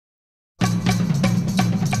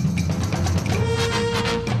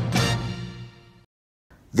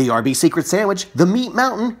The Arby secret sandwich, the Meat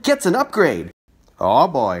Mountain, gets an upgrade. Oh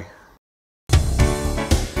boy.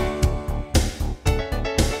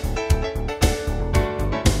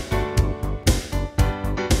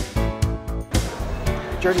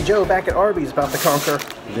 Dirty Joe back at Arby's about to conquer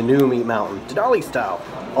the new Meat Mountain, Denali style.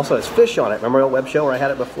 Also has fish on it. Remember our old web show where I had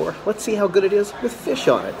it before? Let's see how good it is with fish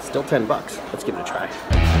on it. Still 10 bucks. Let's give it a try.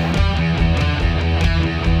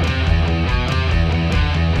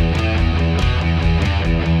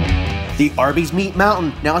 The Arby's Meat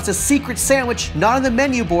Mountain. Now it's a secret sandwich, not on the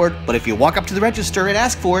menu board, but if you walk up to the register and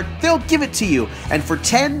ask for it, they'll give it to you. And for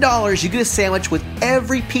 $10, you get a sandwich with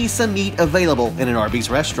every piece of meat available in an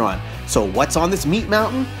Arby's restaurant. So what's on this Meat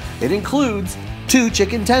Mountain? It includes 2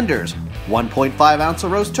 chicken tenders, 1.5 ounce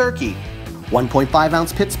of roast turkey, 1.5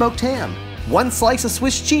 ounce pit smoked ham, 1 slice of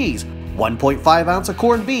Swiss cheese, 1.5 ounce of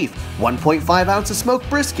corned beef, 1.5 ounce of smoked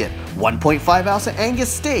brisket, 1.5 ounce of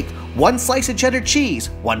Angus steak, 1 slice of cheddar cheese,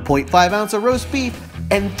 1.5 ounce of roast beef,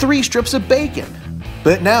 and 3 strips of bacon.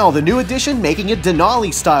 But now the new addition, making it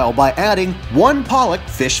Denali style by adding 1 pollock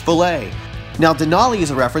fish fillet. Now Denali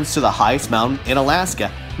is a reference to the highest mountain in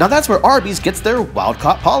Alaska. Now that's where Arby's gets their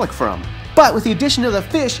wild-caught pollock from. But with the addition of the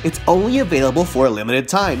fish, it's only available for a limited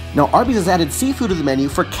time. Now Arby's has added seafood to the menu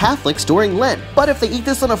for Catholics during Lent, but if they eat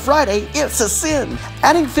this on a Friday, it's a sin.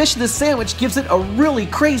 Adding fish to the sandwich gives it a really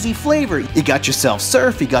crazy flavor. You got yourself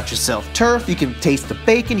surf, you got yourself turf, you can taste the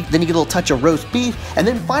bacon, then you get a little touch of roast beef, and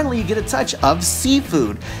then finally you get a touch of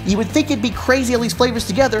seafood. You would think it'd be crazy all these flavors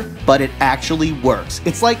together, but it actually works.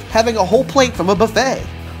 It's like having a whole plate from a buffet.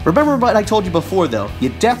 Remember what I told you before though, you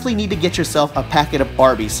definitely need to get yourself a packet of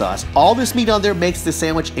Arby's sauce. All this meat on there makes the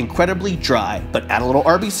sandwich incredibly dry, but add a little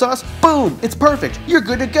Arby's sauce, boom, it's perfect, you're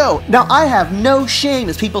good to go. Now I have no shame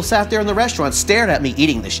as people sat there in the restaurant stared at me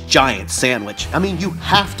eating this giant sandwich. I mean, you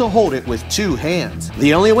have to hold it with 2 hands.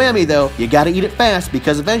 The only whammy though, you gotta eat it fast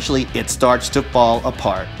because eventually it starts to fall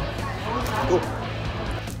apart. Ooh.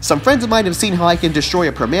 Some friends of mine have seen how I can destroy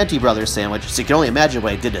a Permanente Brothers sandwich, so you can only imagine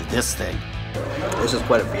what I did to this thing. This is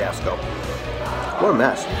quite a fiasco. What a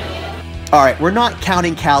mess. Alright, we're not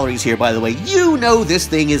counting calories here, by the way. You know this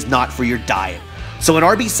thing is not for your diet. So when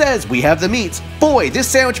Arby says we have the meats, boy, this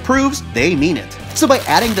sandwich proves they mean it. So by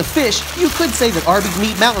adding the fish, you could say that Arby's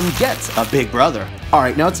Meat Mountain gets a big brother.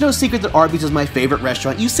 Alright, now it's no secret that Arby's is my favorite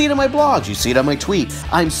restaurant. You see it on my blogs, you see it on my tweets.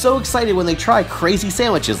 I'm so excited when they try crazy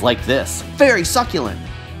sandwiches like this. Very succulent.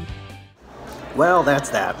 Well, that's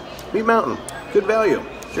that. Meat Mountain, good value.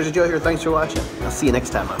 Dirty Joe here, thanks for watching. I'll see you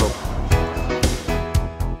next time, I hope.